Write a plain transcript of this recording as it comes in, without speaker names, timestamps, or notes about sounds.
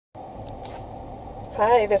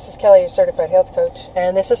Hi, this is Kelly, your certified health coach.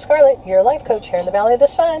 And this is Scarlett, your life coach here in the Valley of the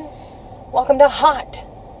Sun. Welcome to Hot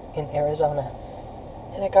in Arizona.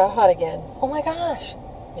 And it got hot again. Oh my gosh.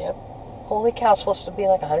 Yep. Holy cow, it's supposed to be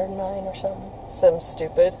like 109 or something. Something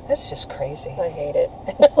stupid. That's just crazy. I hate it.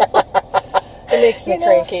 It makes me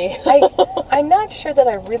cranky. I'm not sure that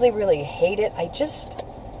I really hate it. I just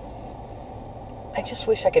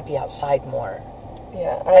wish I could be outside more.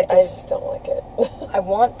 Yeah, I just don't like it. I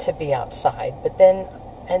want to be outside, but then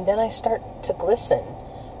I start to glisten.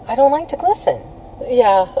 I don't like to glisten.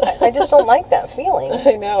 Yeah. I just don't like that feeling.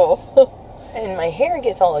 I know. And my hair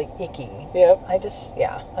gets all icky. Yep. I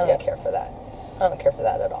don't care for that. I don't care for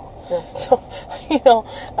that at all. Mm-hmm. So,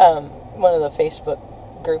 one of the Facebook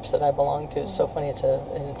groups that I belong to is so funny. It's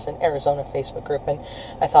an Arizona Facebook group, and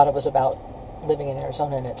I thought it was about living in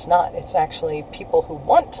Arizona, and it's not. It's actually people who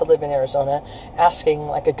want to live in Arizona asking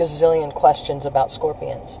like a gazillion questions about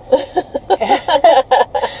scorpions.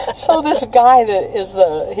 So this guy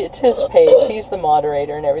it's his page, he's the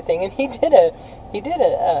moderator and everything, and he's got a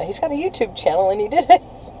YouTube channel, and he did a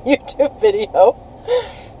YouTube video,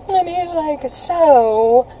 and he's like,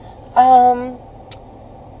 so,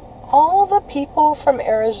 all the people from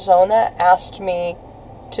Arizona asked me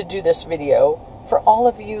to do this video for all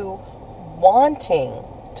of you wanting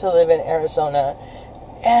to live in Arizona,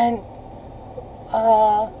 and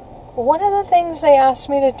one of the things they asked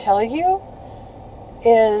me to tell you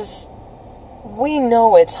is we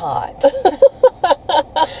know it's hot.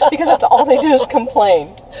 Because that's all they do is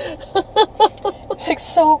complain. It's like,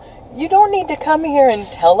 so you don't need to come here and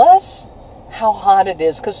tell us how hot it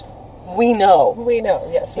is, because we know. We know,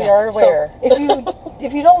 yes, we are aware. So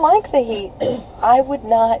if you don't like the heat, I would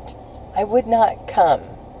not come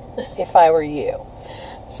if I were you.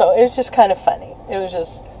 So it was just kind of funny. He's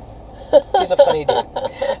a funny dude.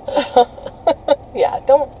 So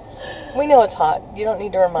we know it's hot. You don't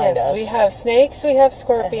need to remind us. Yes, we have snakes, we have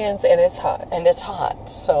scorpions, and it's hot. And it's hot,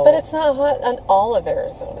 so. But it's not hot on all of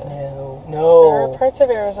Arizona. No. There are parts of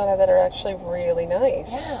Arizona that are actually really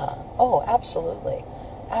nice. Yeah. Oh, absolutely.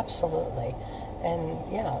 Absolutely. And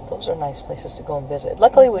yeah, those are nice places to go and visit.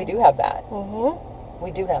 Luckily, we do have that. Mm-hmm.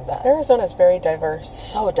 We do have that. Arizona is very diverse.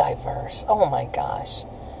 So diverse. Oh my gosh.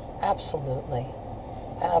 Absolutely.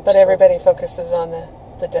 But everybody focuses on the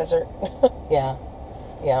desert. Yeah.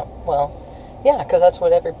 Yeah. Well, yeah, because that's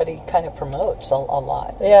what everybody kind of promotes a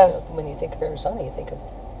lot. Yeah. So when you think of Arizona, you think of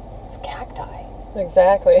cacti.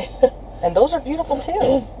 Exactly. And those are beautiful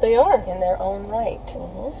too. They are. In their own right.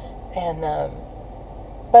 Mm-hmm. And,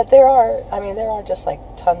 but there are just like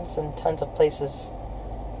tons and tons of places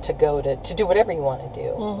to go to do whatever you want to do.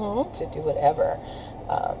 Mm-hmm. To do whatever.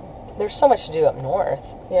 There's so much to do up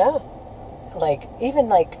north. Yeah. Even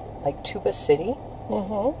like Tuba City.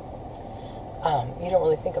 Mm-hmm. You don't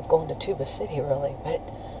really think of going to Tuba City, really, but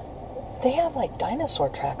they have like dinosaur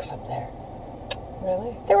tracks up there.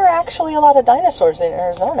 Really? There were actually a lot of dinosaurs in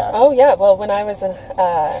Arizona. Oh yeah. Well, when I was in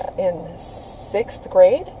 6th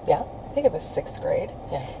grade. Yeah. I think it was 6th grade.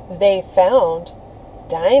 Yeah. They found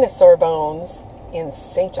dinosaur bones in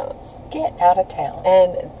St. John's. Get out of town.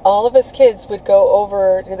 And all of us kids would go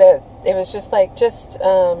over it was just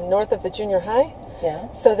north of the junior high. Yeah.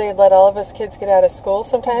 So they'd let all of us kids get out of school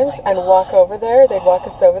sometimes and walk over there. They'd walk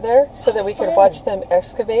us over there so that we could watch them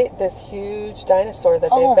excavate this huge dinosaur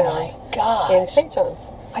that they found in St.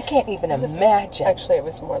 John's. I can't even imagine. Actually, it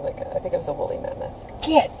was more like I think it was a woolly mammoth.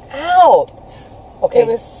 Get out. Okay. It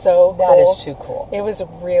was so cool. That is too cool. It was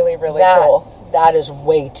really, really cool. That is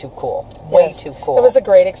way too cool. Way too cool. It was a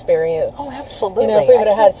great experience. Oh, absolutely. If we would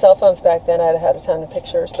have had cell phones back then, I'd have had a ton of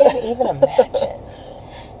pictures. I can't even imagine.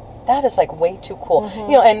 That is like way too cool.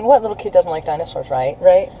 Mm-hmm. And what little kid doesn't like dinosaurs, right?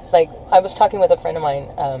 Right. Like, I was talking with a friend of mine.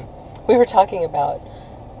 We were talking about,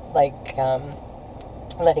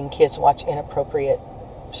 letting kids watch inappropriate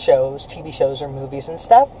shows, TV shows or movies and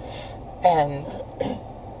stuff. And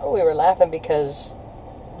we were laughing because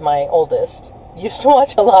my oldest used to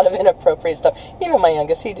watch a lot of inappropriate stuff. Even my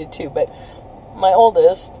youngest, he did too. But my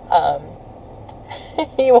oldest,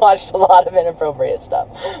 he watched a lot of inappropriate stuff.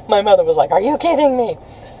 My mother was like, "Are you kidding me?"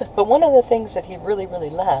 But one of the things that he really, really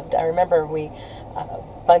loved, I remember a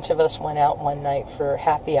bunch of us went out one night for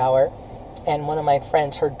happy hour, and one of my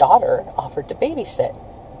friends, her daughter, offered to babysit.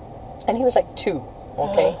 And he was like 2,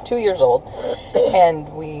 2 years old. And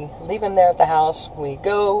we leave him there at the house. We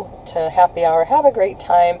go to happy hour, have a great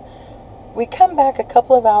time. We come back a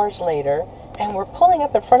couple of hours later, and we're pulling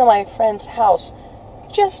up in front of my friend's house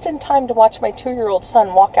just in time to watch my 2-year-old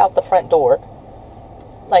son walk out the front door.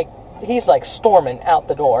 He's storming out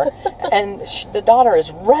the door, and the daughter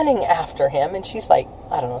is running after him, and she's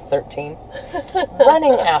 13,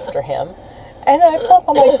 running after him, And I pull up,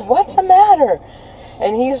 I'm like, what's the matter?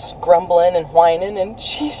 And he's grumbling and whining, and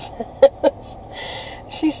she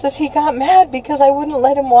says he got mad because I wouldn't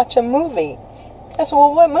let him watch a movie. I said,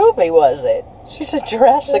 well, what movie was it? She said,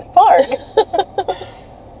 Jurassic Park.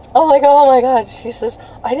 I'm like, oh my God. She says,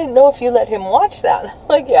 I didn't know if you let him watch that. I'm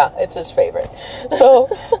like, yeah, it's his favorite. So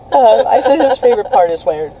I said his favorite part is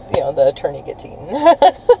where, the attorney gets eaten.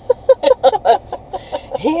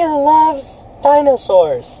 He loves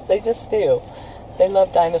dinosaurs. They just do. They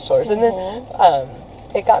love dinosaurs. And then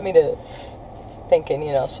it got me to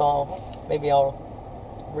thinking, so maybe I'll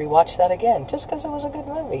rewatch that again just because it was a good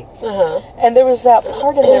movie. And there was that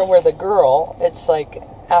part in there where the girl, it's like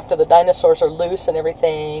after the dinosaurs are loose and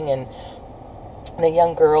everything, and the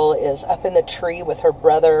young girl is up in the tree with her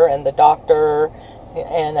brother and the doctor,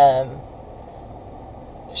 and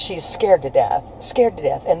she's scared to death,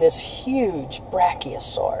 and this huge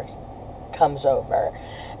brachiosaur comes over,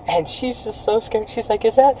 and she's just so scared. She's like,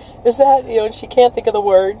 is that, and she can't think of the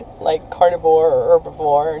word, like carnivore or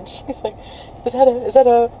herbivore, and she's like, is that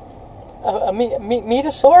a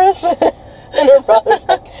metasaurus? And her brother's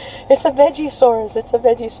like, it's a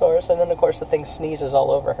vegisaurus, and then of course the thing sneezes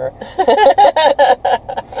all over her.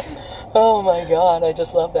 Oh my God, I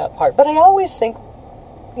just love that part. But I always think,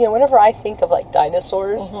 whenever I think of like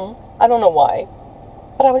dinosaurs, I don't know why,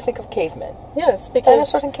 but I always think of cavemen. Yes, because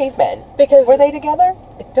dinosaurs and cavemen. Because were they together?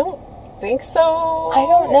 I don't think so. I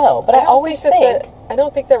don't know, but I always think I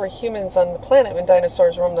don't think there were humans on the planet when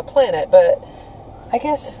dinosaurs roamed the planet, but I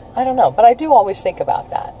guess I don't know, but I do always think about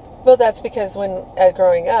that. Well, that's because when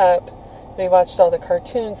growing up, we watched all the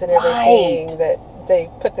cartoons and everything that they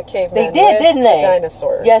put the cavemen didn't they? The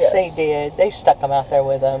dinosaurs. Yes, they did. They stuck them out there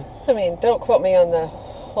with them. I mean, don't quote me on the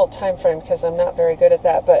whole time frame because I'm not very good at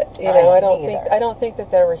that. But I don't think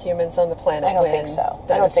that there were humans on the planet. I don't think so.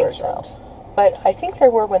 But I think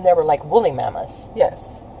there were when there were like woolly mammoths.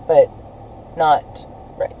 Yes, but not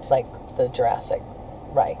like the Jurassic.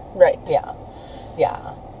 Right. Yeah.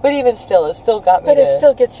 But even still, it still got me. But it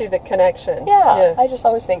still gets you the connection. Yeah, yes. I just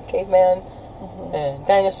always think caveman and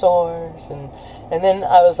dinosaurs, and then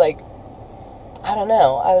I was like, I don't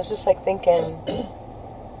know. I was just like thinking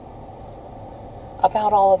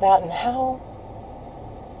about all of that and how.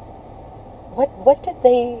 What did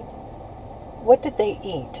they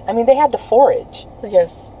eat? I mean, they had to forage.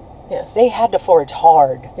 Yes. They had to forage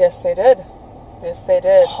hard. Yes, they did.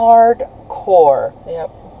 Hardcore. Yep.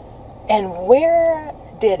 And when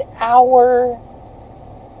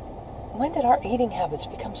did our eating habits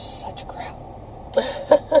become such crap?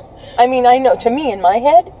 I mean, I know, to me, in my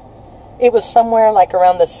head, it was somewhere like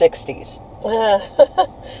around the 60s.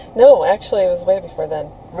 No, actually, it was way before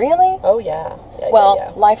then. Really? Oh, yeah.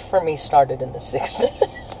 Life for me started in the 60s.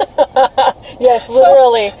 Yes,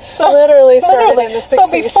 literally. Literally started in the 60s. So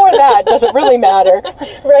before that, does it really matter?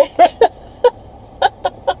 Right.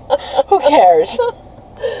 Who cares?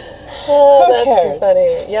 That's too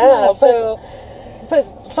funny. Yeah, so,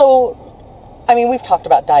 I mean, we've talked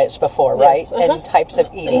about diets before, right? And types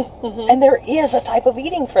of eating. And there is a type of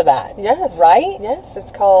eating for that. Yes. Right? Yes,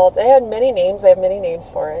 it's called, they have many names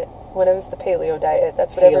for it. When it was the Paleo diet,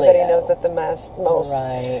 that's what everybody knows it the most.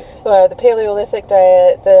 Right. The Paleolithic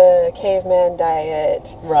diet, the caveman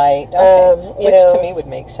diet. Right. Okay. Which to me would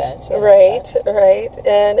make sense. Right.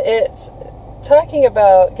 And it's talking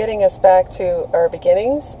about getting us back to our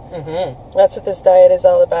beginnings. That's what this diet is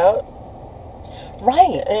all about.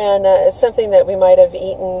 Right. And it's something that we might have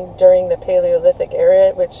eaten during the Paleolithic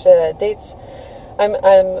era, which dates. I'm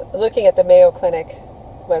looking at the Mayo Clinic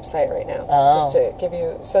website right now, just to give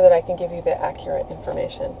you, so that I can give you the accurate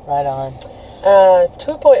information. Right on.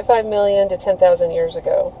 2.5 million to 10,000 years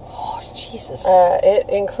ago. Oh, Jesus. It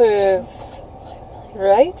includes,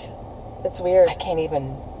 right? It's weird. I can't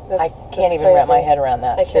even crazy. wrap my head around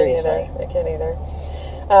that. Seriously. I can't either.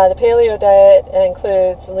 The paleo diet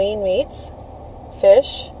includes lean meats,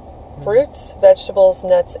 fish, fruits, vegetables,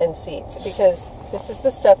 nuts, and seeds, because this is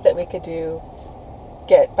the stuff that we could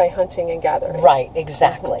get by hunting and gathering. Right,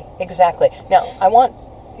 exactly. Exactly. Now, I want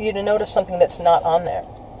you to notice something that's not on there.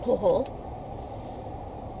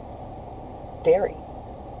 Dairy.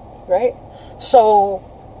 Right. So,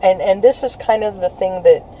 and this is kind of the thing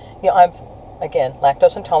that, I'm, again,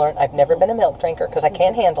 lactose intolerant. I've never been a milk drinker because I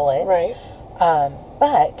can't handle it. Right.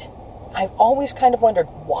 But I've always kind of wondered,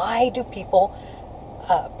 why do people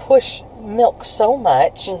push milk so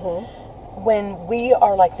much when we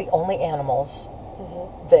are like the only animals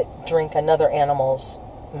that drink another animal's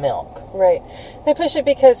milk? Right. They push it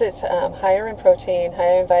because it's higher in protein,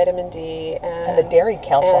 higher in vitamin D. And the Dairy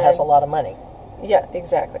Council has a lot of money. Yeah,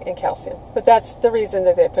 exactly, and calcium. But that's the reason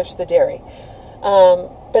that they push the dairy.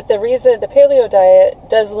 But the reason the paleo diet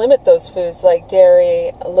does limit those foods like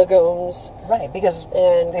dairy, legumes, right, because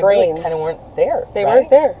and they grains really kind of weren't there. They right? weren't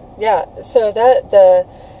there. Yeah. So that the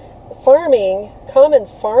common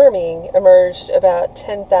farming emerged about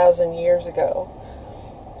 10,000 years ago.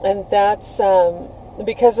 And that's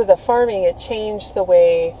because of the farming, it changed the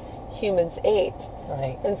way humans ate.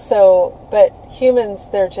 Right. And so, but humans,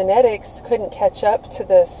 their genetics couldn't catch up to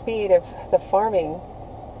the speed of the farming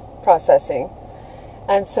processing.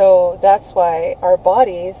 And so that's why our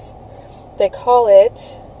bodies, they call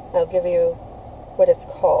it, I'll give you what it's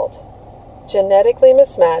called, genetically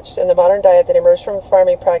mismatched in the modern diet that emerged from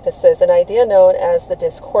farming practices, an idea known as the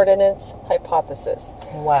discordance hypothesis.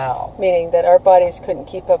 Wow. Meaning that our bodies couldn't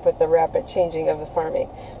keep up with the rapid changing of the farming,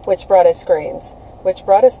 which brought us grains, which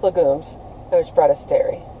brought us legumes, and which brought us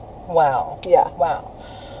dairy. Wow. Yeah. Wow.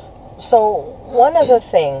 So one of the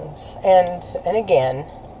things, and again,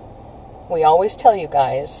 we always tell you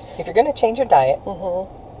guys, if you're going to change your diet,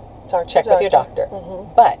 check with your doctor.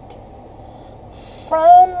 But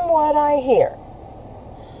from what I hear,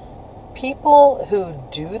 people who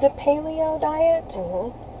do the paleo diet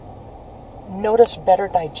notice better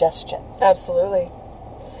digestion. Absolutely.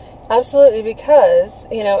 Absolutely, because,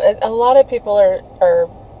 a lot of people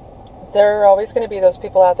there are always going to be those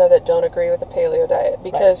people out there that don't agree with the paleo diet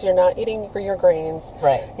because you're not eating your grains.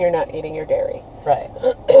 Right. You're not eating your dairy. Right.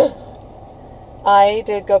 I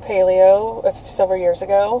did go paleo several years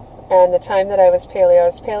ago, and the time that I was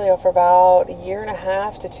paleo for about a year and a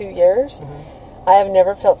half to 2 years. I have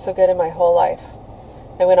never felt so good in my whole life.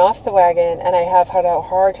 I went off the wagon, and I have had a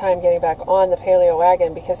hard time getting back on the paleo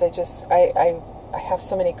wagon because I have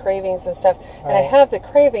so many cravings and stuff. And I have the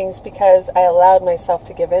cravings because I allowed myself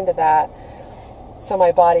to give into that. So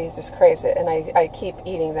my body just craves it, and I keep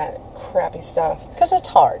eating that crappy stuff. Because it's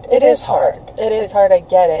hard. It is hard. It is hard, I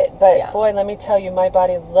get it. But boy, let me tell you, my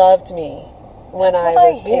body loved me when I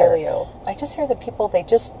was paleo. I just hear that people, they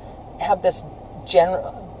just have this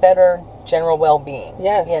better general well-being.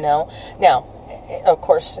 Yes. Now, of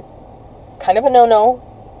course, kind of a no-no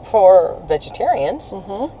for vegetarians.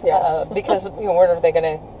 Yes. Because where are they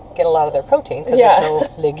going to get a lot of their protein? Because there's no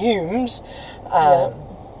legumes.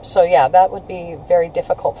 So that would be very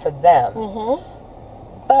difficult for them.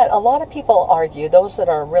 But a lot of people argue, those that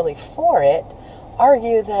are really for it,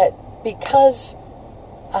 argue that because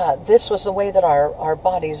this was the way that our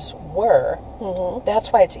bodies were,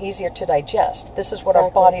 that's why it's easier to digest. This is what our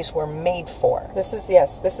bodies were made for. This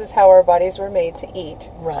is how our bodies were made to eat.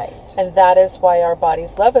 Right. And that is why our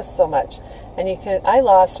bodies love us so much. And when I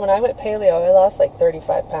went paleo, I lost like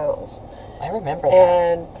 35 pounds. I remember that.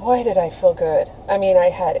 And boy, did I feel good. I mean, I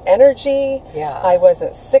had energy. Yeah. I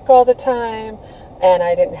wasn't sick all the time. And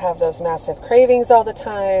I didn't have those massive cravings all the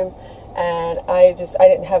time. And I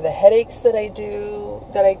didn't have the headaches that I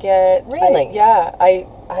get. Really?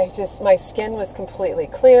 My skin was completely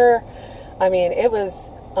clear. I mean, it was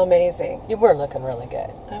amazing. You were looking really good.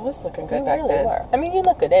 I was looking good back then. You really were. I mean, you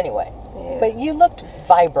look good anyway. Yeah. But you looked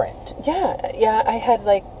vibrant. Yeah. I had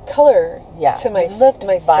like color to my you looked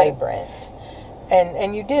my vibrant.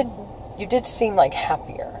 And you did seem like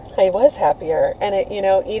happier. I was happier, and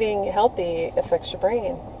eating healthy affects your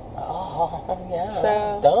brain. Oh, yeah.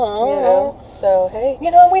 So, so hey.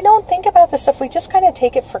 We don't think about this stuff. We just kind of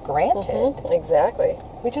take it for granted. Exactly.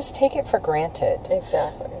 We just take it for granted.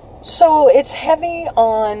 Exactly. So it's heavy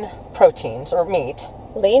on proteins or meat.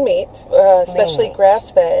 Lean meat, especially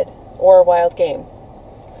grass-fed or wild game.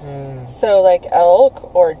 So like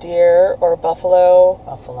elk or deer or buffalo,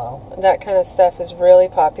 that kind of stuff is really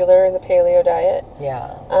popular in the paleo diet.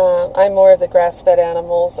 Yeah. I'm more of the grass-fed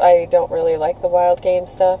animals. I don't really like the wild game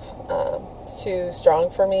stuff. It's too strong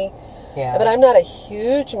for me. Yeah. But I'm not a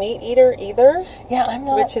huge meat eater either. Yeah, I'm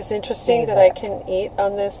not. Which is interesting that I can eat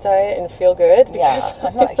on this diet and feel good. Because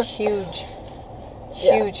I'm not a huge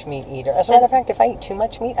meat eater. As a matter of fact, if I eat too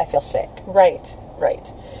much meat, I feel sick. Right.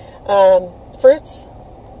 Fruits.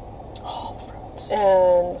 Oh, fruits.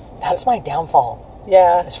 And that's my downfall.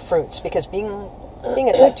 Yeah. Is fruits. Because being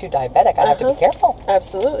a type 2 diabetic, I have to be careful.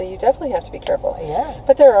 Absolutely. You definitely have to be careful. Yeah.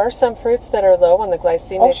 But there are some fruits that are low on the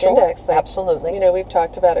glycemic index. Like, absolutely. We've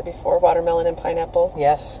talked about it before, watermelon and pineapple.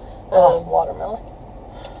 Yes. Watermelon.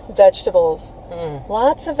 Vegetables.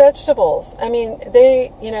 Lots of vegetables. I mean,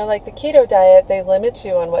 they, like the keto diet, they limit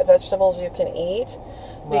you on what vegetables you can eat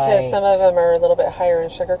because some of them are a little bit higher in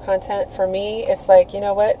sugar content. For me, it's like, you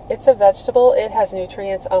know what? It's a vegetable. It has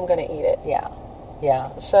nutrients. I'm going to eat it.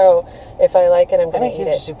 Yeah. So if I like it, I'm going to eat it. I'm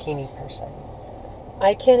a huge zucchini person.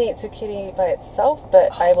 I can't eat zucchini by itself,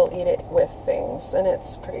 but I will eat it with things, and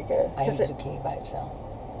it's pretty good. I eat zucchini by itself.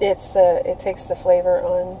 It takes the flavor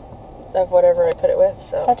on of whatever I put it with.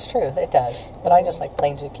 So That's true. It does. But I just like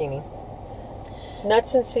plain zucchini.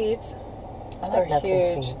 nuts and seeds. I like nuts huge.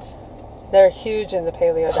 and seeds. They're huge in the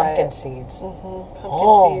paleo Pumpkin diet. seeds. Pumpkin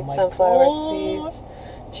seeds, my sunflower God. seeds,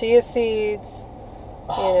 chia seeds,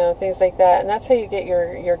 things like that. And that's how you get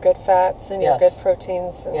your good fats and your Yes. good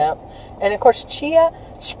proteins. And, Yep. And of course, chia,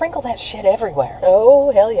 sprinkle that shit everywhere.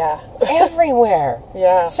 Oh, hell yeah. Everywhere.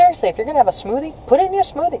 Yeah. Seriously, if you're going to have a smoothie, put it in your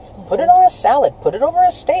smoothie. Put it on a salad. Put it over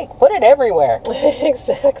a steak. Put it everywhere.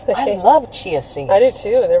 Exactly. I love chia seeds. I do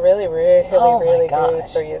too. They're really, really, really good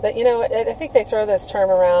gosh. for you. That I think they throw this term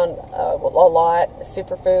around a lot,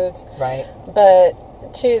 superfoods. Right.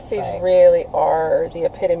 But chia seeds Right. really are the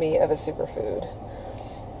epitome of a superfood.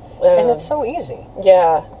 And it's so easy.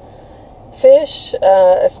 Yeah. Fish,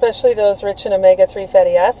 especially those rich in omega-3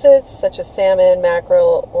 fatty acids, such as salmon,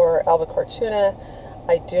 mackerel, or albacore tuna.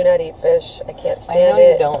 I do not eat fish. I can't stand it. I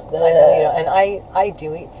know you don't. I know you don't. And I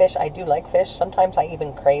do eat fish. I do like fish. Sometimes I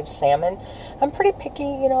even crave salmon. I'm pretty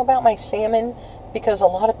picky, about my salmon, because a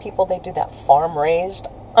lot of people, they do that farm-raised.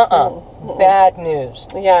 Bad news.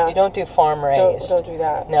 Yeah. You don't do farm-raised. Don't do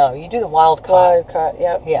that. No, you do the wild caught. Wild caught,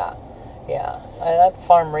 yep. Yeah. That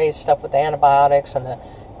farm-raised stuff with the antibiotics and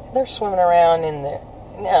they're swimming around in the...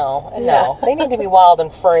 No. They need to be wild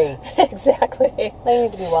and free. Exactly. They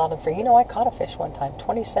need to be wild and free. I caught a fish one time,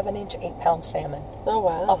 27-inch, 8-pound salmon. Oh,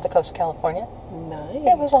 wow. Off the coast of California. Nice.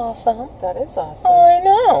 It was awesome. That is awesome. I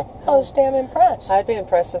know. I was damn impressed. I'd be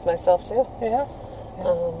impressed with myself, too. Yeah.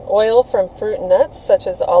 Oil from fruit and nuts, such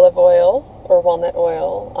as olive oil or walnut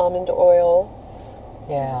oil, almond oil.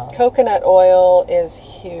 Yeah. Coconut oil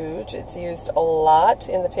is huge. It's used a lot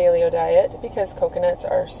in the paleo diet because coconuts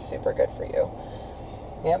are super good for you.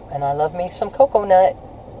 Yep. And I love me some coconut nut.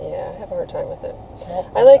 Yeah, I have a hard time with it. Nope,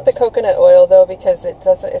 I like the coconut oil though because it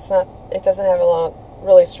doesn't have a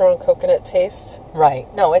really strong coconut taste.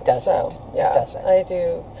 Right. No, it doesn't. So yeah, it doesn't. I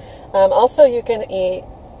do. Also, you can eat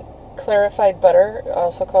clarified butter,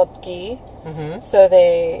 also called ghee. Mm-hmm. So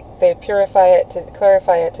they purify it to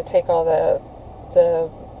clarify it to take all the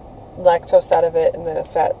lactose out of it and the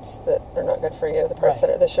fats that are not good for you, the parts that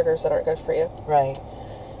are the sugars that aren't good for you. Right.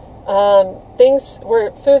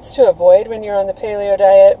 Foods to avoid when you're on the paleo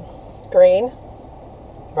diet: grain,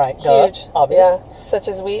 Right. huge, Obvious. yeah, such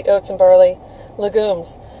as wheat, oats, and barley.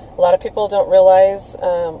 Legumes. A lot of people don't realize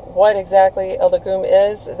what exactly a legume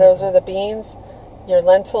is. Those are the beans, your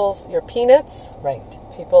lentils, your peanuts. Right.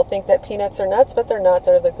 People think that peanuts are nuts, but they're not.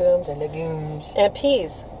 They're legumes. The legumes. And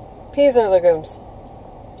peas. Peas are legumes.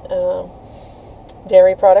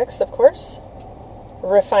 Dairy products, of course.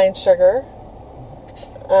 Refined sugar.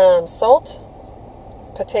 Salt.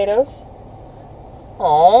 Potatoes.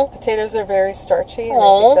 Oh. Potatoes are very starchy, and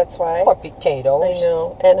I think that's why. Poor potatoes. I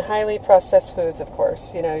know. And highly processed foods, of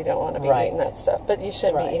course. You don't want to be Right. eating that stuff. But you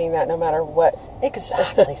shouldn't Right. be eating that no matter what.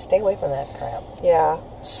 Exactly. Stay away from that crap. Yeah.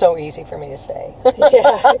 So easy for me to say.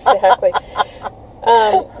 Yeah, exactly.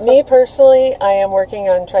 Me personally, I am working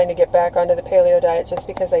on trying to get back onto the paleo diet just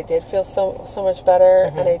because I did feel so much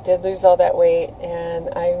better, and I did lose all that weight, and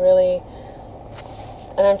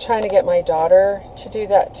I'm trying to get my daughter to do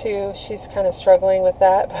that too. She's kind of struggling with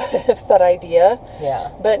that, with that idea. Yeah.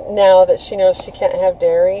 But now that she knows she can't have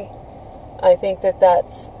dairy, I think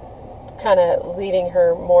that's kind of leading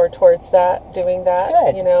her more towards doing that.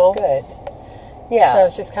 Good. Good. Yeah. So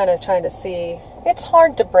she's kind of trying to see. It's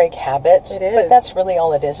hard to break habits. It is. But that's really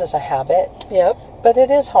all it is a habit. Yep. But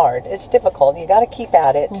it is hard. It's difficult. You got to keep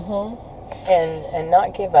at it. And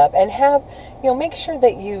not give up. And have, make sure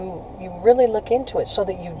that you really look into it so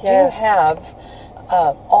that you do have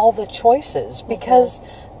all the choices. Because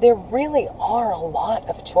there really are a lot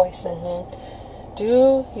of choices.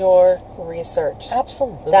 Do your research.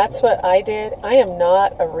 Absolutely. That's what I did. I am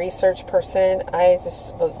not a research person. I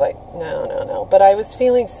just was like, no. But I was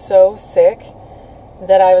feeling so sick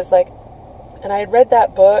that I was like, and I had read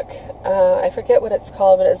that book. I forget what it's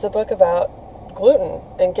called, but it was a book about gluten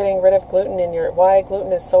and getting rid of gluten in why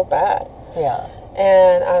gluten is so bad. Yeah.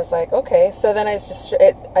 And I was like, okay. So then I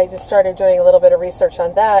just started doing a little bit of research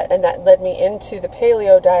on that, and that led me into the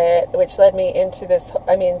paleo diet, which led me into this.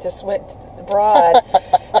 Just went broad,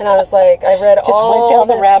 and I was like, I read went down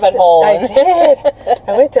the rabbit hole. I did.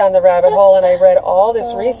 I went down the rabbit hole, and I read all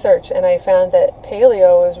this research, and I found that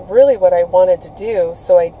paleo is really what I wanted to do.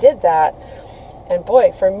 So I did that, and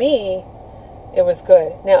boy, for me, it was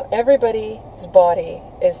good. Now everybody's body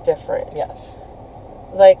is different. Yes.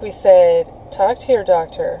 Like we said, talk to your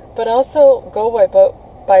doctor, but also go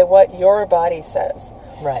by what your body says.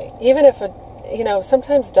 Right. Even if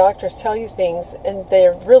sometimes doctors tell you things and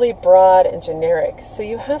they're really broad and generic. So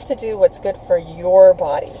you have to do what's good for your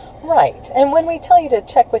body. Right. And when we tell you to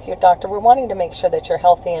check with your doctor, we're wanting to make sure that you're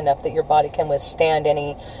healthy enough that your body can withstand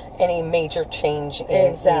any major change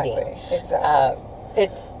in eating. Exactly.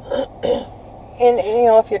 And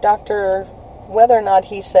if your doctor, whether or not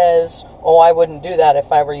he says, "Oh, I wouldn't do that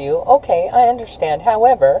if I were you," okay, I understand.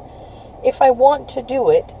 However, if I want to do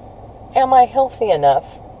it, am I healthy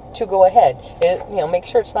enough to go ahead? Make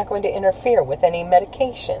sure it's not going to interfere with any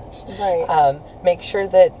medications. Right. Make sure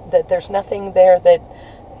that there's nothing there that,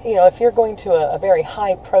 if you're going to a very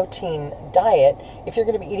high protein diet, if you're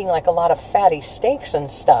going to be eating like a lot of fatty steaks and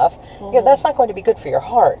stuff, that's not going to be good for your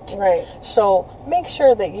heart. Right. So make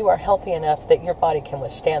sure that you are healthy enough that your body can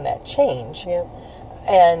withstand that change. Yep.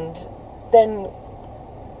 And then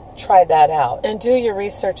try that out. And do your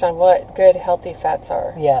research on what good, healthy fats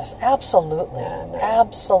are. Yes, absolutely. And,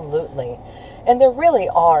 absolutely. And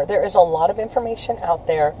there is a lot of information out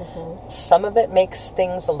there. Mm-hmm. Some of it makes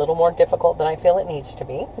things a little more difficult than I feel it needs to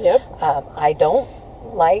be. Yep. I don't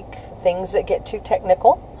like things that get too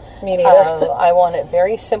technical. Me neither. I want it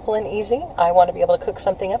very simple and easy. I want to be able to cook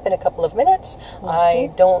something up in a couple of minutes. Mm-hmm.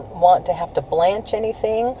 I don't want to have to blanch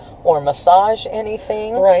anything or massage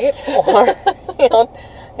anything. Right. Or,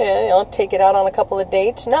 take it out on a couple of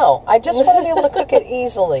dates. No, I just want to be able to cook it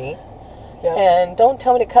easily. Yep. And don't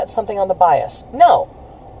tell me to cut something on the bias. No,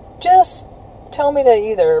 just tell me to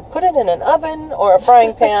either put it in an oven or a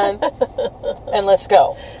frying pan and let's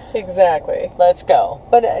go. Exactly. Let's go.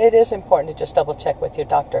 But it is important to just double check with your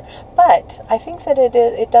doctor. But I think that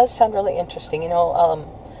it does sound really interesting.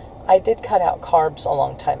 I did cut out carbs a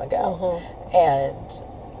long time ago. Mm-hmm.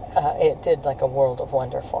 And it did like a world of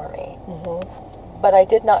wonder for me. Mm-hmm. But I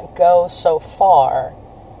did not go so far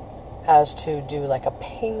as to do like a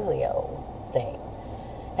paleo thing.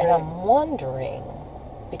 And right. I'm wondering,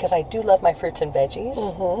 because I do love my fruits and veggies,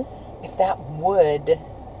 mm-hmm.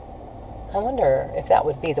 I wonder if that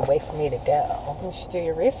would be the way for me to go. You should do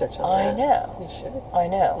your research on that. I know. You should. I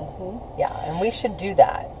know. Mm-hmm. Yeah, and we should do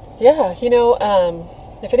that. Yeah,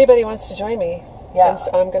 if anybody wants to join me, yeah.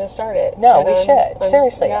 I'm going to start it. No, we should.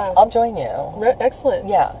 Seriously, yeah. I'll join you. Excellent.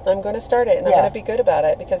 Yeah. I'm going to start it, and I'm going to be good about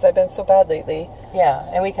it, because I've been so bad lately. Yeah,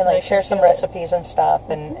 and we can share some recipes and stuff,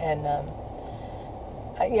 mm-hmm.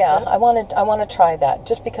 I want to try that,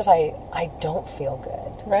 just because I don't feel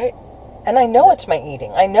good. Right. And I know it's my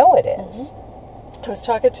eating. I know it is. Mm-hmm. I was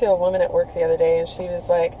talking to a woman at work the other day, and she was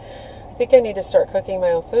like, I think I need to start cooking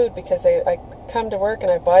my own food, because I come to work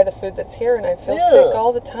and I buy the food that's here and I feel sick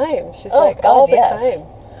all the time. She's like, all the time.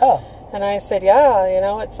 Oh. And I said, yeah,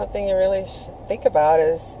 it's something you really should think about,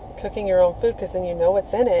 is cooking your own food, because then you know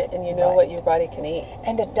what's in it and you know what your body can eat.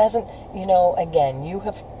 And it doesn't, again, you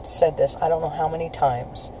have said this I don't know how many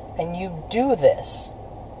times, and you do this.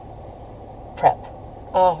 Prep.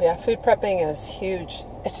 Oh, yeah, food prepping is huge.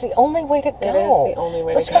 It's the only way to go. It is the only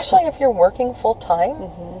way to go. Especially if you're working full time.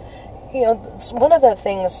 Mm-hmm. One of the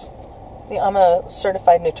things, I'm a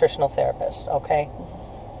certified nutritional therapist, okay?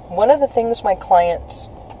 Mm-hmm. One of the things my clients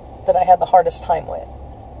that I had the hardest time with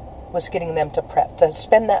was getting them to prep, to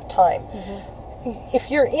spend that time. Mm-hmm.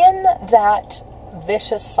 If you're in that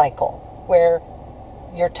vicious cycle where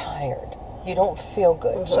you're tired, you don't feel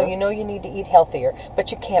good, mm-hmm. so you need to eat healthier,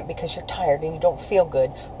 but you can't because you're tired and you don't feel good,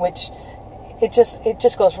 which it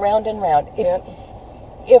just goes round and round.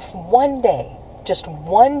 If one day, just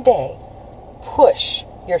one day, push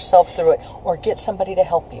yourself through it, or get somebody to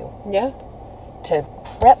help you. Yeah. To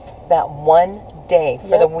prep that one day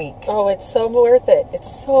for the week. Oh, it's so worth it.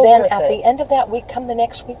 It's so then worth it. Then at the end of that week, come the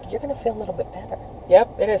next week, you're going to feel a little bit better.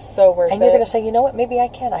 Yep, it is so worth it. And you're going to say, you know what, maybe I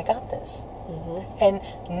got this. Mm-hmm. And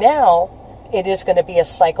now it is going to be a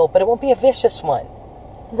cycle, but it won't be a vicious one.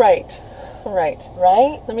 Right.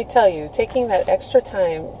 Let me tell you, taking that extra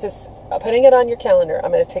time, just putting it on your calendar,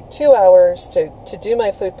 I'm going to take 2 hours to do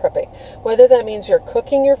my food prepping. Whether that means you're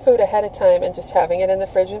cooking your food ahead of time and just having it in the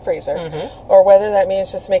fridge and freezer, mm-hmm. or whether that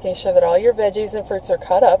means just making sure that all your veggies and fruits are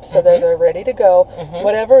cut up so mm-hmm. they're ready to go. Mm-hmm.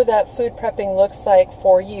 Whatever that food prepping looks like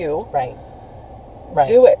for you, right.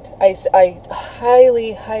 Do it. I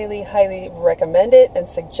highly, highly, highly recommend it and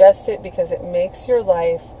suggest it, because it makes your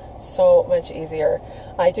life so much easier.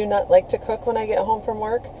 I do not like to cook when I get home from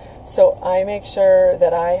work, so I make sure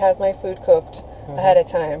that I have my food cooked mm-hmm. ahead of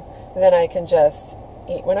time. Then I can just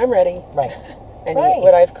eat when I'm ready. Right. And eat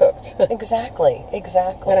what I've cooked. Exactly.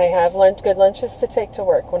 When I have good lunches to take to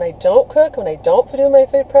work. When I don't cook, when I don't do my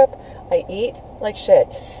food prep, I eat like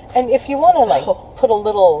shit. And if you want to put a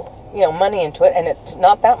little money into it, and it's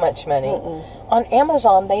not that much money, on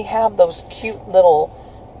Amazon they have those cute little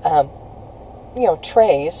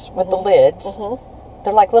trays with the lids.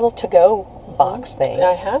 They're like little to-go box things.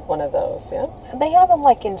 I have one of those, yeah. And they have them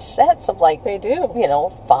like in sets of like, they do.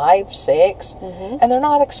 5, 6, and they're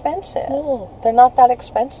not expensive. No. They're not that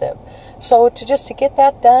expensive. So to get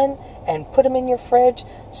that done and put them in your fridge,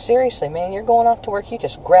 seriously, man, you're going off to work, you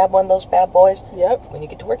just grab one of those bad boys. Yep. When you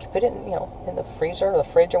get to work, you put it in, in the freezer or the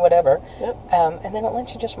fridge or whatever. Yep. And then it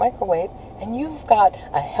lets you just microwave, and you've got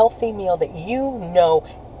a healthy meal that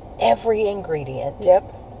every ingredient.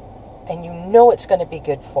 Yep. And it's going to be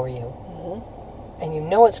good for you. And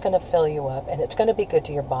it's going to fill you up, and it's going to be good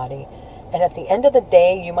to your body. And at the end of the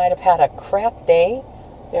day, you might have had a crap day.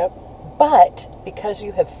 Yep. But because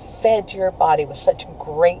you have fed your body with such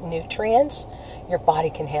great nutrients, your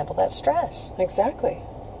body can handle that stress. Exactly.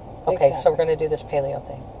 Okay, so we're going to do this paleo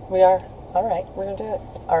thing. We are. All right. We're going to do it.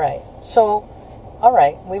 All right. So,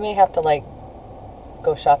 we may have to,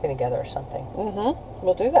 go shopping together or something.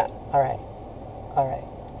 We'll do that. All right.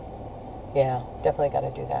 Yeah, definitely got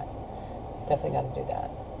to do that.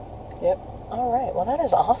 Yep. All right. Well, that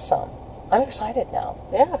is awesome. I'm excited now.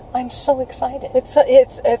 Yeah. I'm so excited.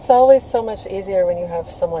 It's always so much easier when you have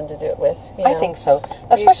someone to do it with. I think so.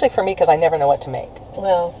 Especially for me, because I never know what to make.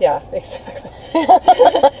 Well, yeah, exactly.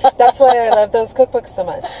 That's why I love those cookbooks so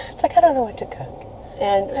much. It's like, I don't know what to cook.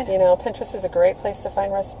 And, Pinterest is a great place to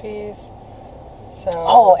find recipes. So.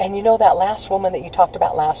 Oh, and that last woman that you talked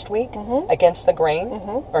about last week, against the grain,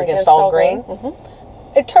 or against all grain?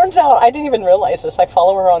 It turns out, I didn't even realize this, I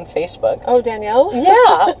follow her on Facebook. Oh, Danielle?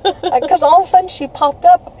 Yeah, because all of a sudden she popped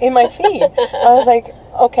up in my feed. I was like,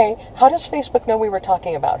 okay, how does Facebook know we were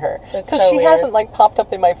talking about her? Because she hasn't, popped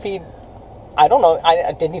up in my feed. I don't know,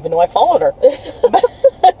 I didn't even know I followed her.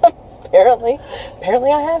 Apparently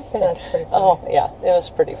I have been. That's pretty funny. Oh, yeah, it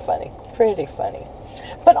was pretty funny.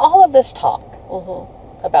 But all of this talk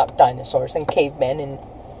about dinosaurs and cavemen and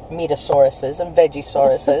metasauruses and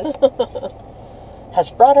vegisauruses has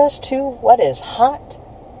brought us to what is hot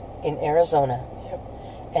in Arizona. Yep.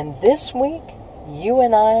 And this week, you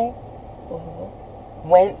and I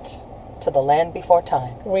went to the land before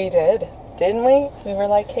time. We did. Didn't we? We were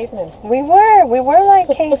like cavemen. We were like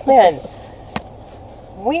cavemen.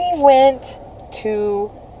 We went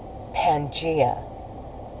to Pangea,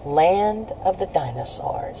 land of the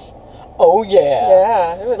dinosaurs. Oh, yeah.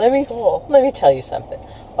 Yeah, it was cool. Let me tell you something.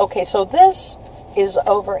 Okay, so this is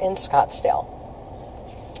over in Scottsdale.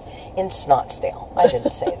 In Snotsdale. I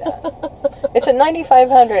didn't say that. It's at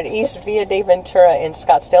 9500 East Via de Ventura in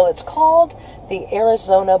Scottsdale. It's called the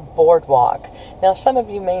Arizona Boardwalk. Now, some of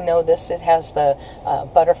you may know this. It has the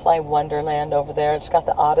Butterfly Wonderland over there. It's got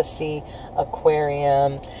the Odyssey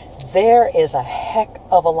Aquarium. There is a heck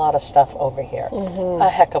of a lot of stuff over here. A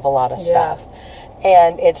heck of a lot of stuff.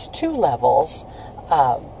 And it's 2 levels.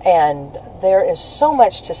 And there is so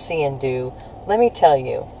much to see and do. Let me tell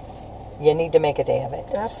you. You need to make a day of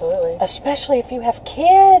it. Absolutely. Especially if you have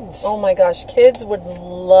kids. Oh my gosh, kids would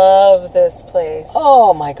love this place.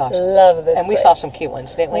 Oh my gosh. Love this place. And we saw some cute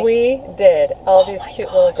ones, didn't we? We did. All these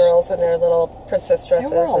cute little girls in their little princess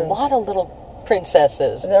dresses. There were a lot of little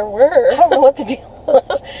princesses. There were. I don't know what the deal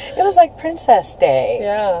was. It was like Princess Day.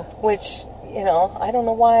 Yeah. Which, I don't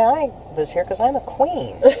know why I was here, because I'm a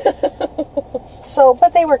queen.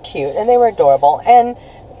 But they were cute and they were adorable. And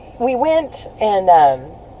we went and...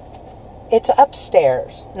 it's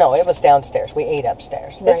upstairs. No, it was downstairs. We ate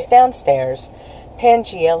upstairs. Right. It's downstairs.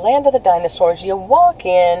 Pangea, land of the dinosaurs. You walk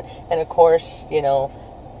in, and of course,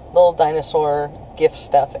 little dinosaur gift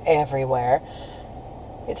stuff everywhere.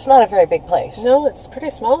 It's not a very big place. No, it's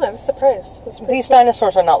pretty small. I was surprised. These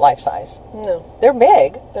dinosaurs are not life-size. No. They're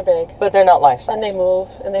big. They're big. But they're not life-size. And they move,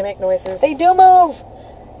 and they make noises. They do move.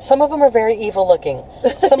 Some of them are very evil looking.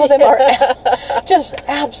 Some of them are just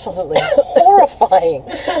absolutely horrifying.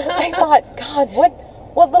 I thought, God,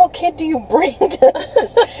 what little kid do you bring to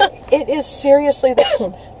this? It is seriously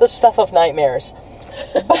the stuff of nightmares.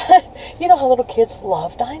 But you know how little kids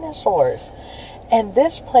love dinosaurs. And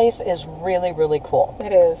this place is really, really cool.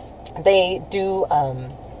 It is. They do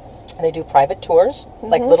private tours,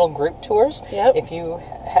 like little group tours. Yep. If you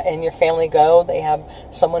and your family go, they have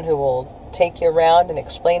someone who will take you around and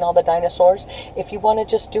explain all the dinosaurs. If you want to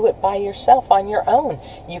just do it by yourself on your own,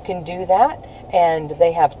 you can do that. And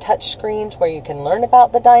they have touch screens where you can learn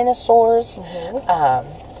about the dinosaurs.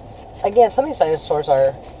 Again, some of these dinosaurs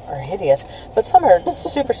are hideous, but some are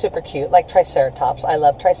super, super cute, like Triceratops. I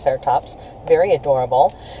love Triceratops. Very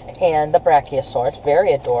adorable. And the Brachiosaurus,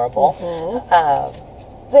 very adorable.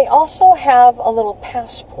 They also have a little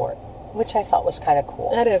passport, which I thought was kind of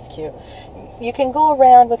cool. That is cute. You can go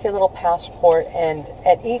around with your little passport, and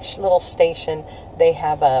at each little station, they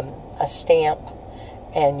have a stamp,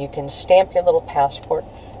 and you can stamp your little passport.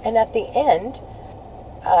 And at the end,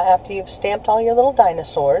 after you've stamped all your little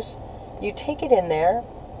dinosaurs, you take it in there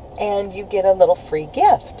and you get a little free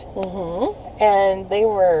gift. Mm-hmm. And they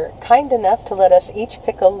were kind enough to let us each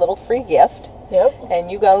pick a little free gift. Yep.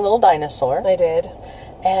 And you got a little dinosaur. I did.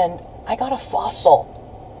 And I got a fossil.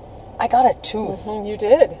 I got a tooth. Mm-hmm, you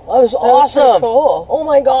did. It was awesome. That was pretty cool. Oh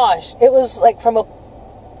my gosh. It was like from a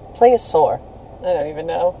plesiosaur. I don't even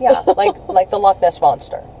know. Yeah, like the Loch Ness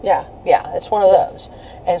Monster. Yeah. Yeah, it's one of those.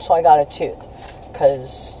 And so I got a tooth.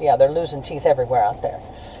 Because, yeah, they're losing teeth everywhere out there.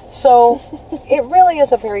 So, it really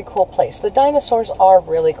is a very cool place. The dinosaurs are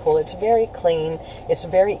really cool. It's very clean. It's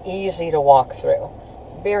very easy to walk through.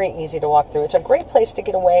 Very easy to walk through. It's a great place to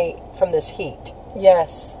get away from this heat.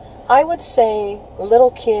 Yes. I would say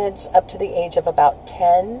little kids up to the age of about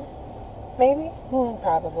 10, maybe?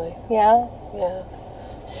 Probably. Yeah. Yeah.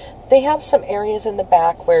 They have some areas in the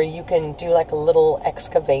back where you can do like a little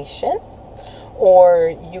excavation,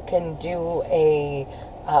 or you can do a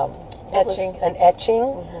etching. An etching,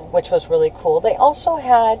 which was really cool. They also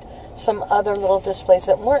had some other little displays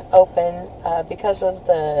that weren't open because of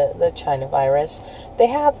the China virus. They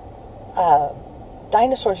have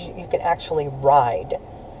dinosaurs you can actually ride.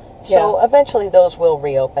 So eventually those will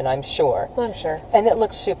reopen, I'm sure. I'm sure. And it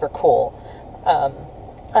looks super cool.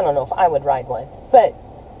 I don't know if I would ride one, but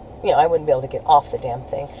I wouldn't be able to get off the damn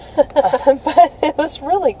thing. But it was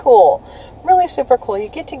really cool. Really super cool. You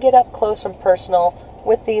get to get up close and personal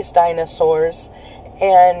with these dinosaurs.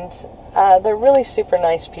 And they're really super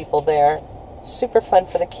nice people there. Super fun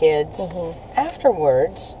for the kids.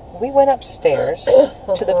 Afterwards, we went upstairs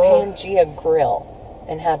to the Pangea Grill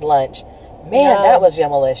and had lunch. Man, that was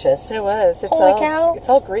yummalicious. It was. Holy cow. It's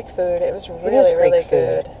all Greek food. It was really, Greek really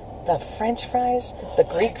food. good. The French fries, the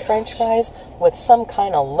Greek French fries with some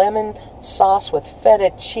kind of lemon sauce with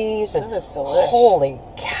feta cheese. And that was delicious. Holy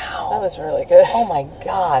cow. That was really good. Oh my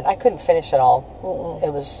God. I couldn't finish it all.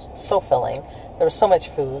 It was so filling. There was so much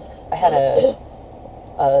food. I had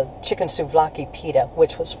a chicken souvlaki pita,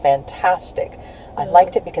 which was fantastic. I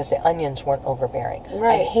liked it because the onions weren't overbearing.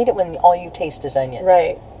 Right. I hate it when all you taste is onion.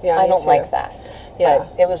 Right. Yeah, I me don't too. like that. Yeah.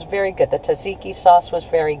 But it was very good. The tzatziki sauce was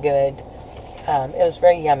very good. It was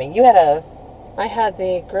very yummy. You had I had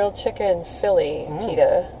the grilled chicken Philly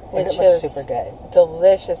pita, which is is super good.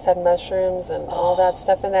 Delicious. Had mushrooms and all that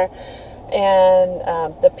stuff in there. And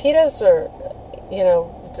the pitas were,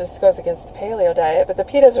 this goes against the paleo diet, but the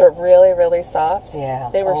pitas were really, really soft. Yeah.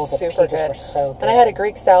 They were the super pitas good. Were so good. And I had a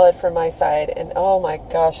Greek salad for my side, and oh my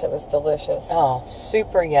gosh, it was delicious. Oh,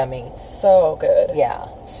 super yummy. So good. Yeah,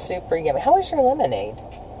 super yummy. How was your lemonade?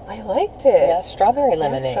 I liked it. Yeah, strawberry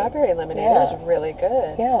lemonade. Yeah, strawberry lemonade. Yeah. It was really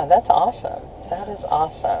good. Yeah, that's awesome. That is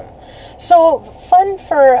awesome. So, fun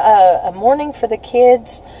for a morning for the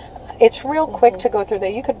kids. It's real quick to go through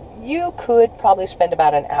there. You could probably spend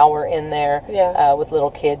about an hour in there with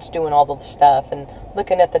little kids doing all the stuff and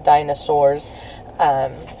looking at the dinosaurs.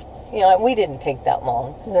 We didn't take that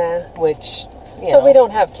long. Nah. Which, But we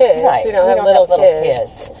don't have kids. Right. We don't have little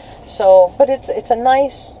kids. So, but it's a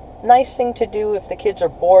nice thing to do if the kids are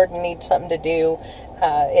bored and need something to do.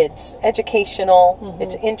 It's educational.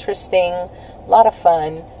 It's interesting. A lot of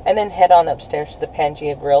fun. And then head on upstairs to the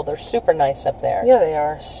Pangea Grill. They're super nice up there. Yeah, they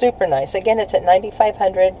are. Super nice. Again, it's at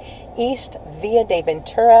 9500 East Via de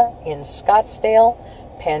Ventura in Scottsdale.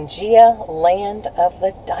 Pangea, land of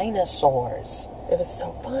the dinosaurs. It was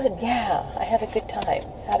so fun. Yeah, I had a good time.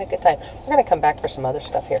 We're going to come back for some other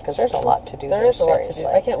stuff here because there's a lot to do. There is a lot to do.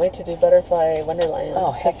 I can't wait to do Butterfly Wonderland.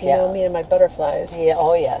 Oh, heck yeah. You know me and my butterflies. Yeah,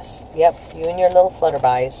 oh yes. Yep, you and your little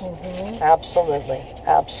flutterbies.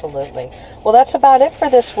 Absolutely. Well, that's about it for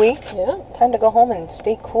this week. Yeah. Time to go home and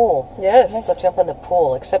stay cool. Yes. I'm going to go jump in the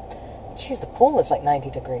pool, except, geez, the pool is like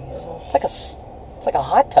 90 degrees. It's like a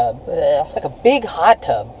hot tub. Ugh. It's like a big hot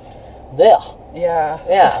tub. Ugh. Yeah.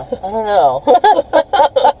 Yeah, I don't know.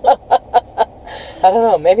 I don't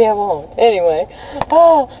know. Maybe I won't. Anyway.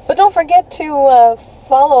 But don't forget to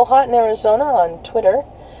follow Hot in Arizona on Twitter.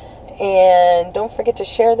 And don't forget to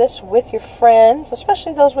share this with your friends,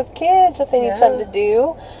 especially those with kids if they need something to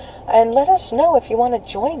do. And let us know if you want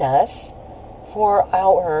to join us for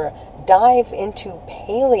our dive into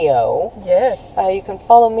paleo. Yes. You can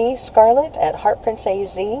follow me, Scarlett, at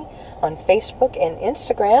HeartPrinceAZ on Facebook and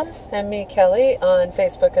Instagram. And me, Kelly, on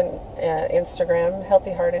Facebook and Instagram,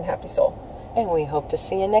 Healthy Heart and Happy Soul. And we hope to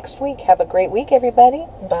see you next week. Have a great week, everybody.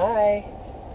 Bye.